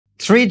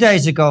3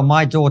 days ago,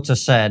 my daughter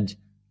said,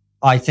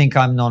 I think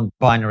I'm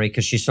non-binary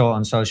because she saw it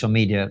on social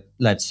media,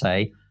 let's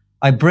say.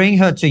 I bring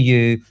her to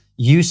you.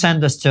 You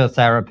send us to a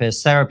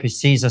therapist.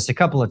 Therapist sees us a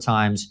couple of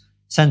times,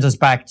 sends us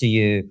back to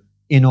you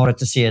in order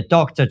to see a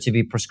doctor to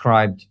be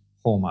prescribed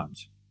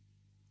hormones.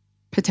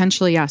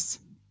 Potentially, yes.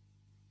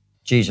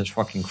 Jesus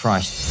fucking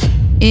Christ.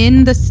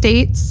 In the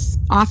States,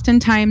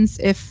 oftentimes,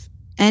 if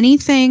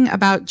anything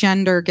about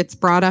gender gets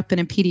brought up in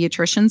a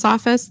pediatrician's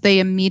office, they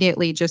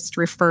immediately just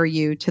refer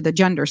you to the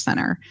gender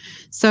center.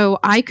 So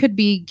I could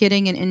be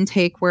getting an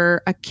intake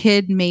where a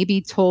kid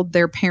maybe told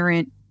their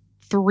parent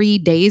 3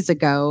 days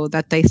ago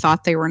that they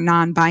thought they were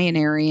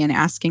non-binary and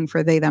asking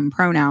for they, them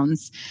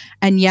pronouns,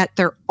 and yet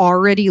they're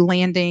already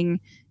landing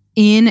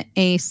in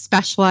a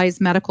specialized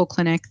medical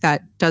clinic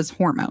that does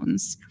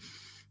hormones.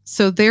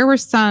 So there were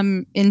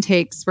some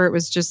intakes where it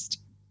was just,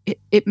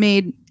 it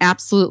made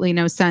absolutely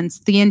no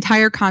sense. The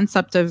entire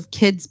concept of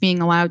kids being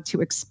allowed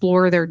to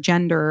explore their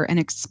gender and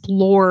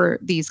explore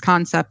these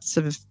concepts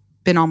have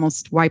been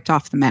almost wiped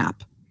off the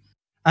map.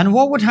 And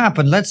what would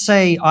happen? Let's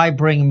say I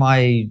bring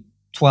my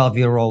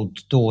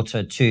 12-year-old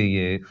daughter to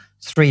you.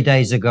 3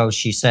 days ago,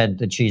 she said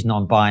that she's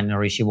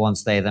non-binary. She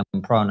wants they, them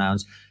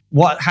pronouns.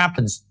 What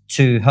happens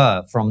to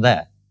her from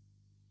there?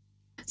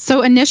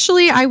 So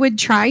initially, I would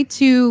try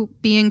to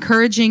be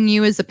encouraging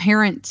you as a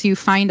parent to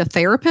find a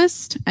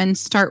therapist and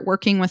start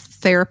working with a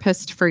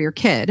therapist for your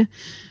kid.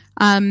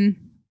 But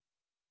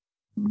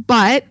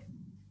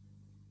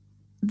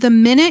the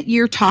minute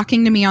you're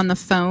talking to me on the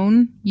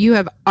phone, you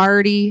have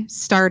already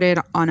started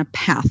on a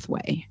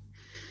pathway.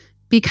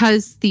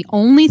 Because the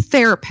only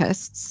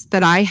therapists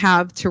that I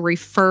have to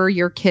refer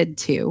your kid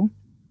to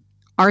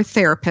are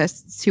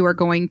therapists who are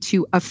going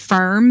to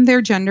affirm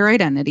their gender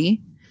identity,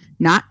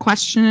 not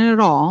question it at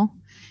all.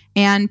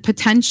 And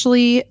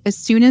potentially, as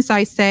soon as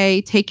I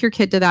say, take your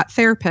kid to that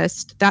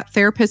therapist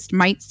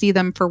might see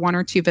them for 1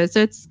 or 2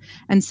 visits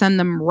and send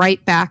them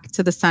right back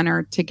to the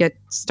center to get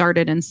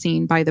started and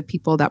seen by the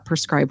people that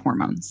prescribe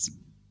hormones.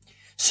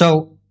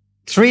 So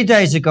 3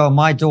 days ago,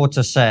 my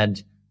daughter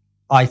said,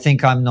 I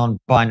think I'm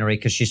non-binary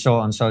because she saw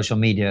it on social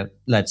media,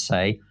 let's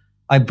say.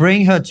 I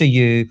bring her to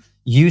you.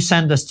 You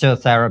send us to a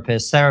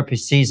therapist.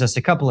 Therapist sees us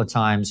a couple of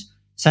times,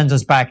 sends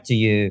us back to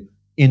you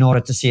in order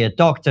to see a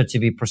doctor to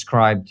be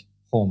prescribed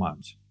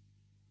hormones.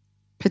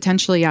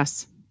 Potentially,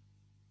 yes.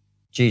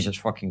 Jesus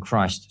fucking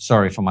Christ.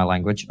 Sorry for my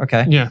language.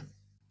 Okay. Yeah.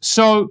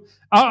 So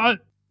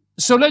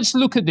let's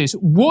look at this.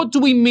 What do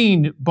we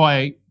mean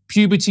by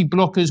puberty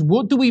blockers?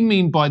 What do we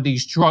mean by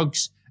these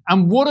drugs?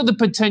 And what are the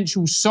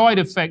potential side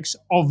effects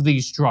of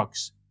these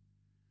drugs?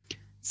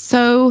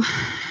 So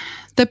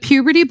the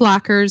puberty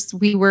blockers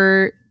we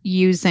were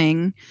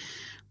using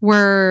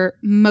were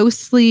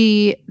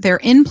mostly their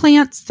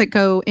implants that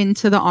go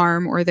into the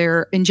arm or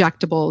their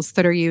injectables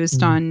that are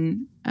used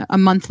on a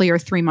monthly or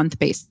 3-month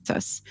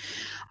basis.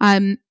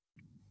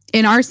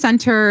 In our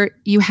center,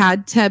 you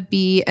had to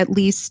be at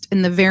least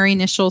in the very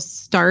initial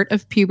start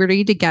of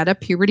puberty to get a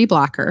puberty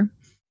blocker.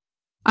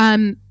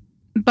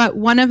 But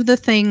one of the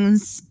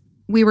things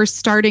we were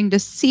starting to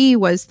see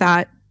was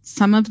that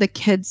some of the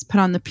kids put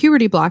on the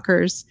puberty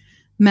blockers,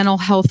 mental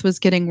health was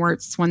getting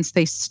worse once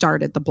they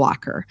started the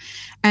blocker.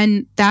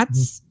 And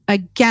that's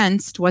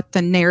against what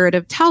the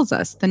narrative tells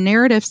us. The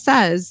narrative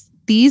says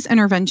these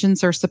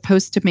interventions are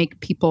supposed to make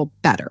people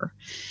better.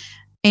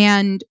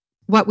 And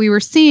what we were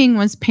seeing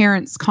was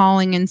parents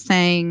calling and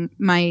saying,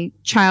 my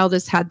child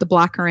has had the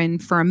blocker in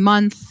for a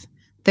month.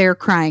 They're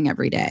crying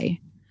every day.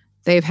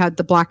 They've had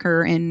the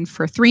blocker in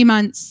for 3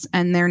 months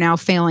and they're now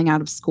failing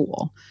out of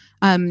school.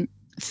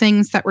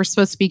 Things that were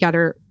supposed to be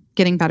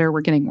getting better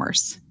were getting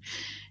worse.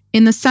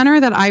 In the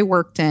center that I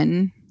worked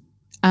in,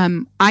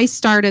 I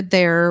started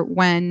there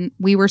when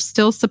we were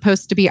still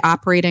supposed to be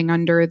operating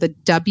under the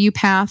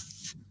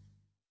WPATH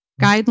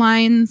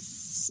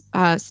guidelines,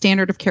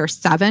 standard of care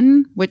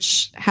 7,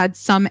 which had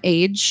some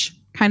age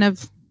kind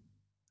of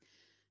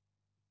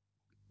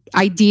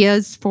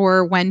ideas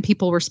for when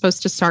people were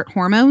supposed to start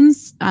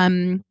hormones.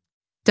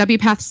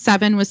 WPATH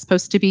 7 was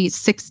supposed to be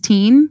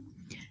 16,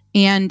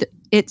 and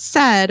it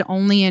said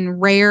only in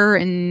rare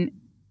and,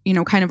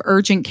 kind of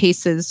urgent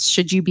cases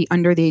should you be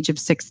under the age of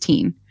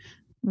 16.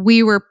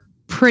 We were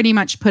pretty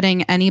much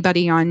putting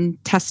anybody on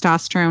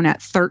testosterone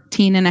at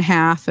 13 and a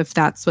half if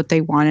that's what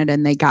they wanted,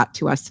 and they got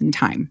to us in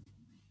time.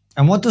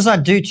 And what does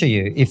that do to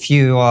you if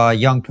you are a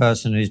young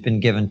person who's been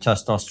given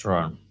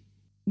testosterone?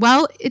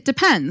 Well, it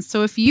depends.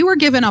 So if you were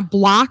given a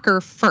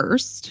blocker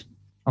first,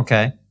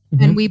 okay,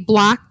 and we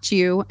blocked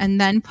you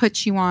and then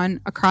put you on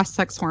a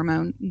cross-sex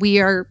hormone, we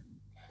are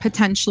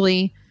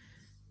potentially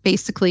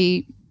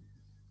basically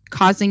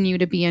causing you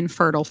to be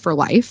infertile for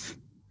life.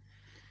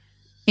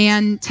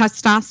 And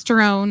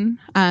testosterone,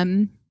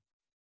 the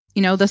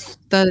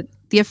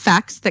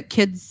effects that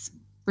kids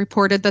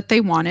reported that they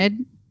wanted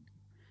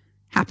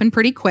happen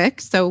pretty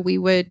quick. So we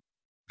would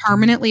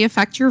permanently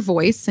affect your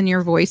voice, and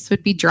your voice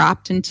would be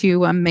dropped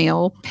into a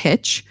male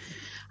pitch.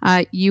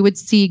 You would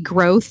see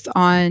growth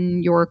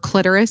on your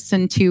clitoris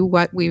into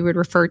what we would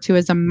refer to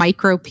as a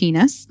micro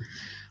penis.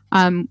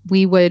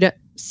 We would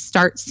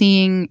start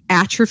seeing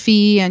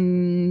atrophy,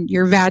 and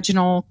your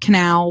vaginal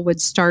canal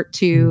would start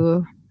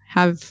to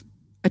have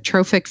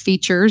atrophic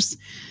features.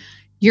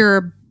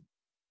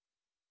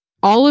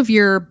 All of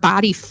your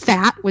body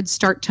fat would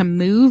start to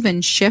move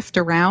and shift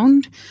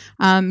around.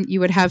 You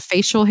would have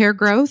facial hair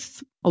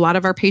growth. A lot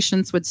of our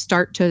patients would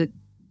start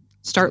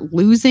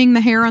losing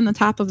the hair on the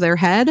top of their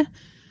head.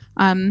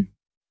 And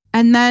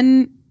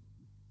then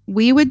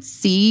we would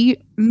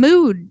see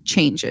mood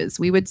changes.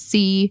 We would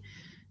see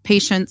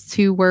patients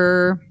who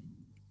were,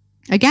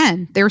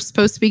 again, they were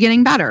supposed to be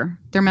getting better.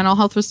 Their mental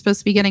health was supposed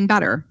to be getting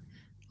better.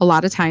 A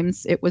lot of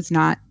times it was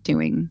not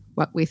doing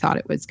what we thought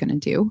it was going to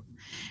do.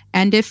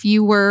 And if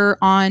you were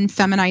on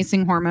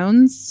feminizing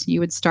hormones, you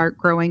would start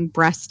growing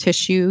breast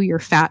tissue, your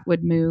fat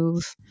would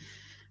move.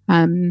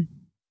 And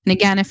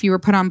again, if you were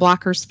put on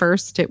blockers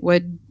first, it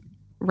would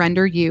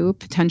render you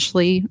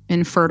potentially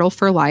infertile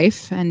for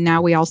life. And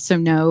now we also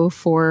know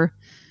for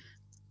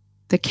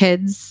the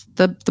kids,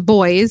 the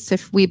boys,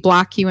 if we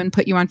block you and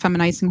put you on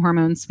feminizing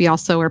hormones, we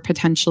also are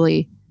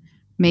potentially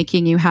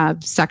making you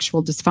have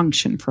sexual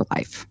dysfunction for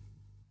life.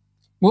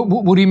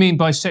 What do you mean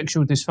by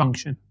sexual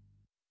dysfunction?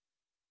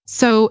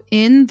 So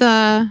in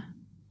the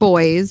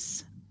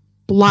boys,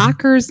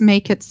 blockers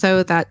make it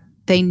so that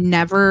they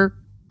never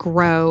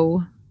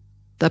grow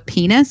the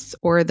penis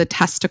or the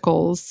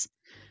testicles.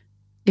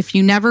 If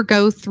you never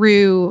go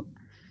through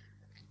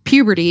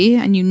puberty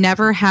and you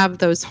never have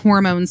those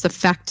hormones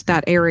affect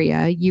that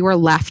area, you are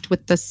left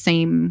with the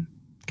same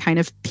kind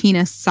of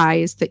penis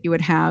size that you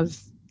would have,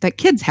 that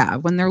kids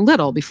have when they're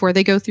little before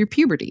they go through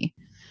puberty.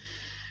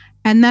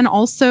 And then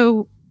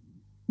also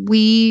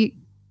we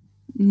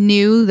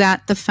knew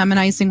that the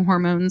feminizing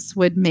hormones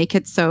would make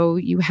it so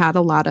you had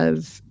a lot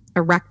of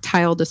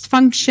erectile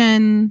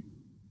dysfunction,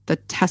 the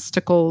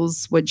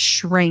testicles would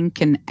shrink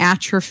and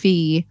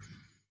atrophy,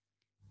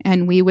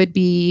 and we would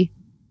be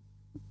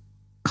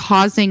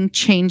causing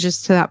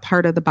changes to that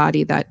part of the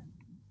body that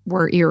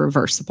were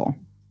irreversible.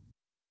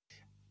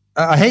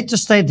 I hate to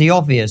state the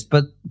obvious,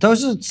 but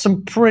those are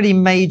some pretty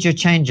major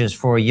changes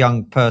for a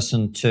young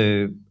person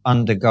to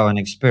undergo and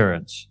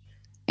experience.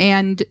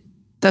 And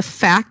the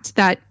fact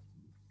that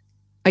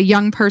a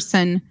young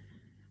person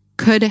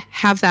could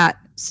have that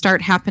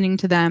start happening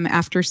to them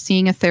after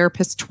seeing a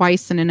therapist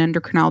twice and an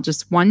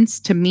endocrinologist once,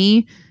 to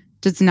me,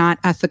 does not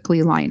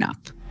ethically line up.